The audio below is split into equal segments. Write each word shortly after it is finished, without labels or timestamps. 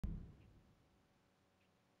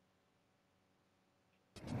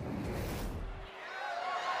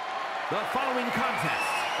The following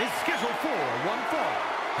contest is scheduled for one fall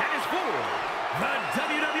and is for the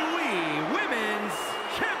WWE Women's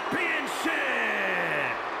Championship.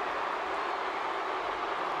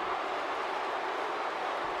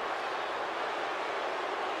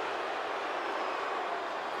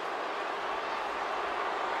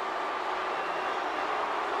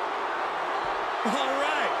 All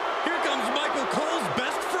right, here comes Michael Cole's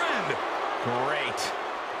best friend. Great.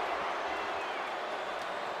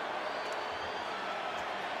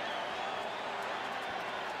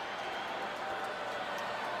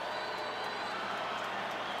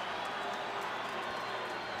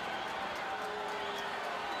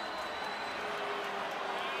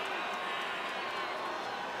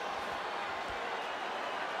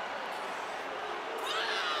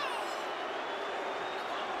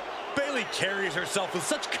 Bayley carries herself with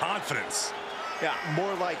such confidence. Yeah,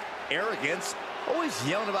 more like arrogance. Always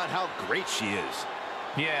yelling about how great she is.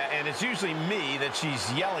 Yeah, and it's usually me that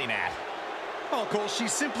she's yelling at. Oh, Cole,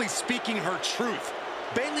 she's simply speaking her truth.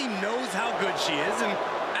 Bayley knows how good she is and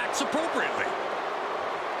acts appropriately.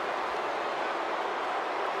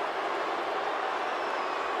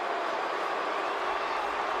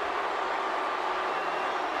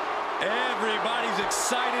 Everybody's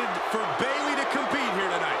excited for Bayley to compete here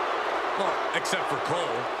tonight. Well, except for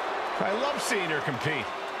Cole. I love seeing her compete.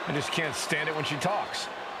 I just can't stand it when she talks.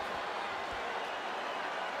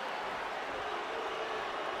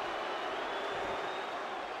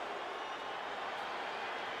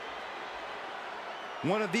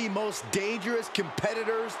 One of the most dangerous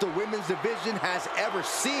competitors the women's division has ever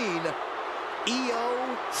seen,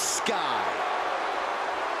 Io Sky.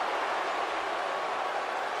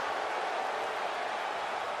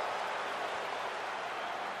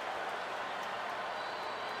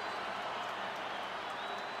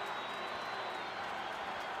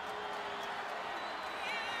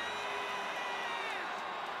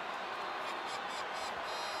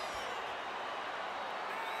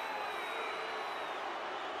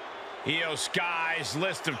 Io Sky's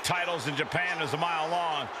list of titles in Japan is a mile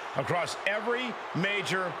long across every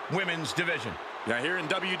major women's division. Now here in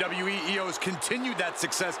WWE, Io has continued that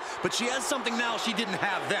success, but she has something now she didn't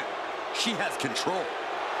have then. She has control.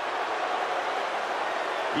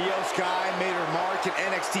 Io Sky made her mark in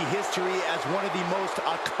NXT history as one of the most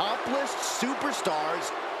accomplished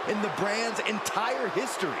superstars in the brand's entire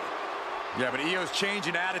history. Yeah, but Io's change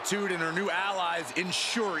in attitude and her new allies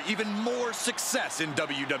ensure even more success in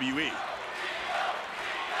WWE.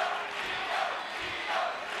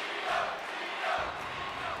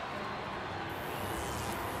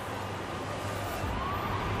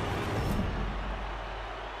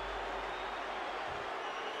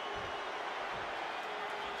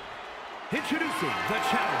 Introducing the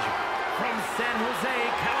challenger from San Jose,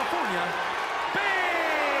 California,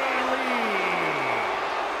 Bayley.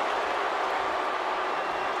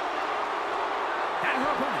 And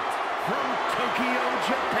her opponent from Tokyo,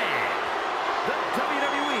 Japan, the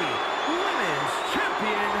WWE Women's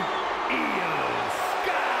Champion, Io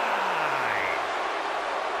Sky.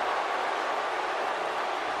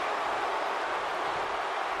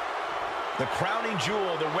 The crowning jewel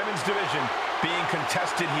of the women's division being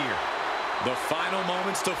contested here. The final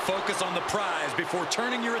moments to focus on the prize before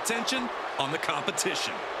turning your attention on the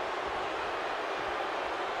competition.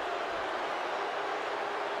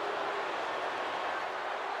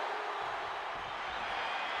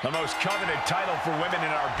 The most coveted title for women in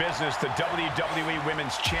our business, the WWE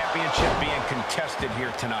Women's Championship being contested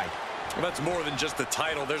here tonight. Well, that's more than just the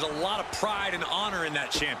title. There's a lot of pride and honor in that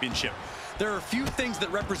championship. There are a few things that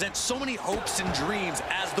represent so many hopes and dreams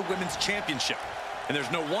as the Women's Championship. And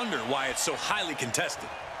there's no wonder why it's so highly contested.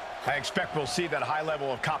 I expect we'll see that high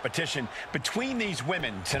level of competition between these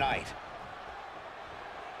women tonight.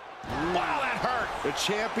 Wow, that hurt. The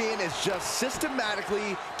champion is just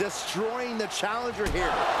systematically destroying the challenger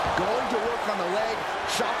here. Going to work on the leg,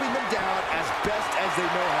 chopping them down as best as they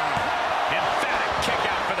know how. Emphatic kick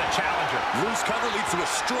out for the challenger. Loose cover leads to a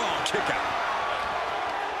strong kick out.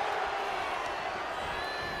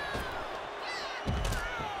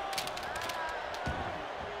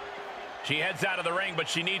 She heads out of the ring, but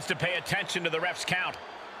she needs to pay attention to the ref's count.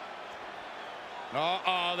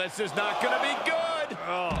 Uh-oh, this is not going to be good.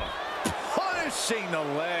 Oh, punishing the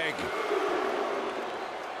leg.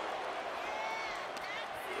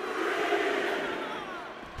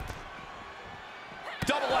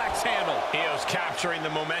 Double axe handle. Io's capturing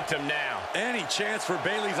the momentum now. Any chance for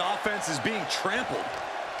Bayley's offense is being trampled.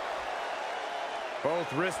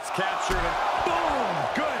 Both wrists captured. And boom!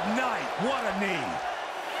 Good night. What a knee.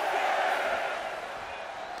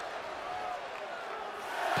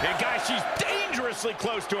 And guys, she's dangerous. dangerously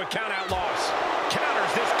close to a count-out loss.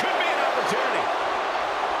 Counters, this could be an opportunity.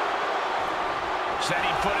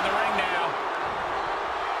 Setting foot in the ring now.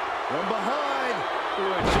 From behind.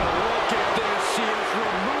 Would you look at this? She is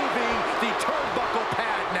removing the turnbuckle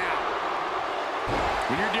pad now.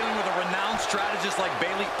 When you're dealing with a renowned strategist like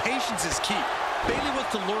Bayley, patience is key. Bayley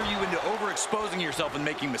wants to lure you into overexposing yourself and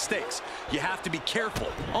making mistakes. You have to be careful.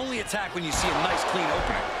 Only attack when you see a nice, clean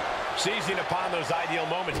opening. Seizing upon those ideal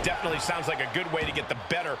moments definitely sounds like a good way to get the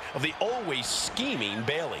better of the always scheming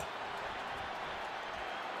Bayley.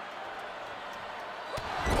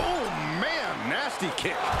 Oh, man, nasty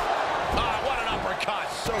kick. Ah, what an uppercut.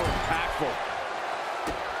 So impactful.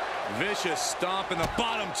 Vicious stomp in the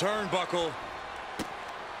bottom turnbuckle.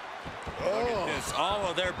 Look at this, all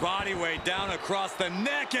of their body weight down across the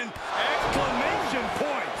neck and exclamation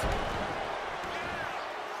point.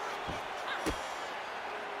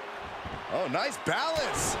 Oh, nice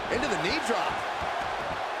balance. Into the knee drop.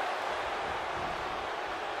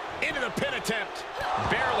 Into the pin attempt.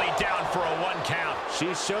 Barely down for a 1 count.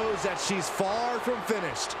 She shows that she's far from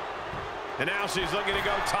finished. And now she's looking to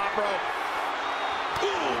go top rope.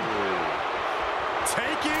 Ooh.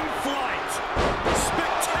 Taking flight.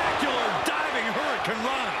 Spectacular diving hurricane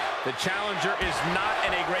run. The challenger is not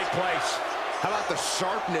in a great place. How about the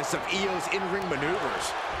sharpness of Io's in-ring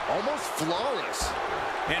maneuvers? Almost flawless.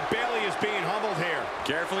 And Bayley is being humbled here.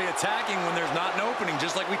 Carefully attacking when there's not an opening,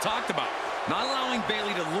 just like we talked about. Not allowing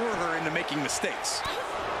Bayley to lure her into making mistakes.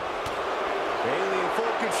 Bayley in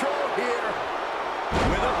full control here.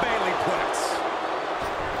 With a Bayley plex.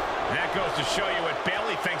 That goes to show you what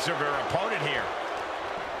Bayley thinks of her opponent here.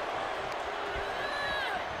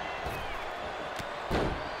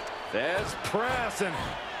 There's press and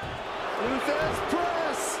Luthez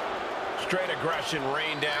press. Straight aggression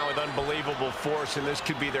rained down with unbelievable force, and this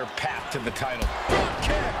could be their path to the title. Front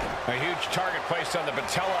kick. A huge target placed on the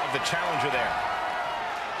patella of the challenger there.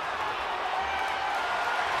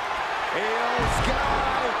 Io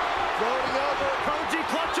Sky floating over. Koji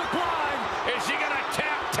clutch applied. Is she gonna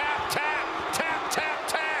tap, tap, tap, tap, tap,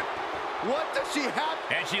 tap? What does she have?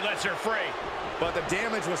 And she lets her free. But the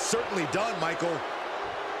damage was certainly done, Michael.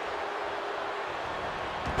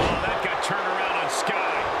 Oh, that got turned around on Sky.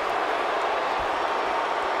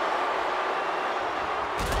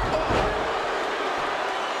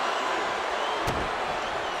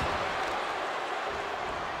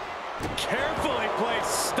 Carefully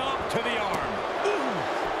placed stomp to the arm. Ooh.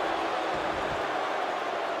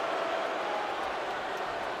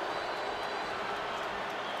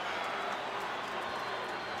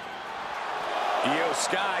 Io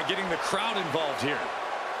Sky getting the crowd involved here.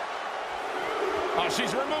 Oh,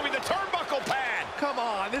 she's removing the turnbuckle pad. Come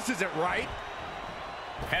on, this isn't right.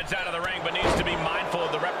 Heads out of the ring, but needs to be mindful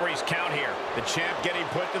of the referee's count here. The champ getting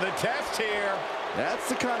put to the test here. That's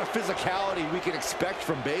the kind of physicality we can expect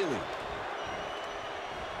from Bayley.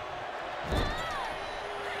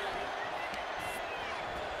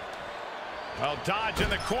 Well, dodge in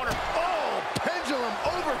the corner. Oh, pendulum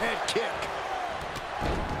overhead kick.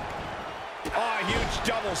 Oh, a huge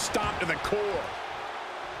double stomp to the core.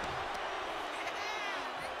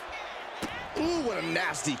 Ooh, what a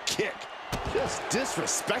nasty kick. Just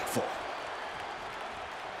disrespectful.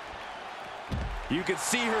 You can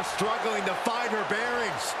see her struggling to find her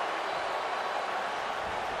bearings.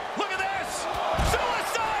 Look at this!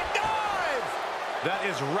 Suicide dive! That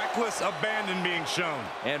is reckless abandon being shown.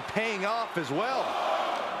 And paying off as well.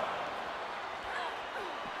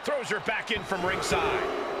 Throws her back in from ringside.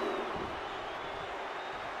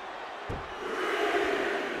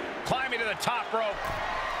 Climbing to the top rope.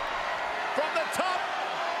 From the top.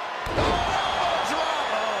 Oh, drop.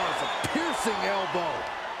 Oh, it's a piercing elbow.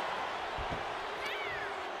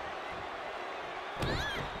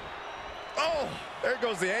 Oh, there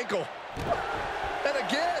goes the ankle. And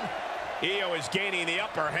again. Io is gaining the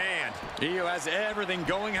upper hand. Io has everything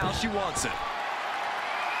going how she wants it.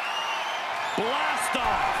 Blast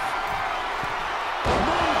off!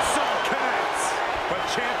 Moonsault connects! But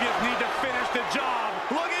champions need to finish the job.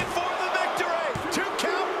 Looking for the victory! 2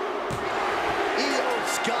 count. Io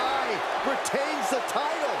Sky retains the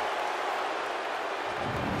title.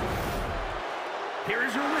 Here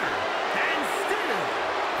is your winner, and still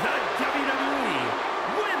the WWE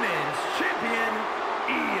Women's Champion,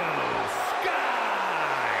 Io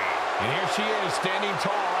Sky. And here she is, standing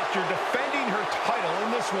tall after defending her title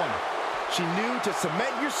in this one. She knew to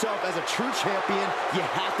cement yourself as a true champion, you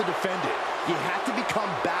have to defend it. You have to become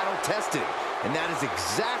battle-tested. And that is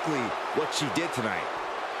exactly what she did tonight.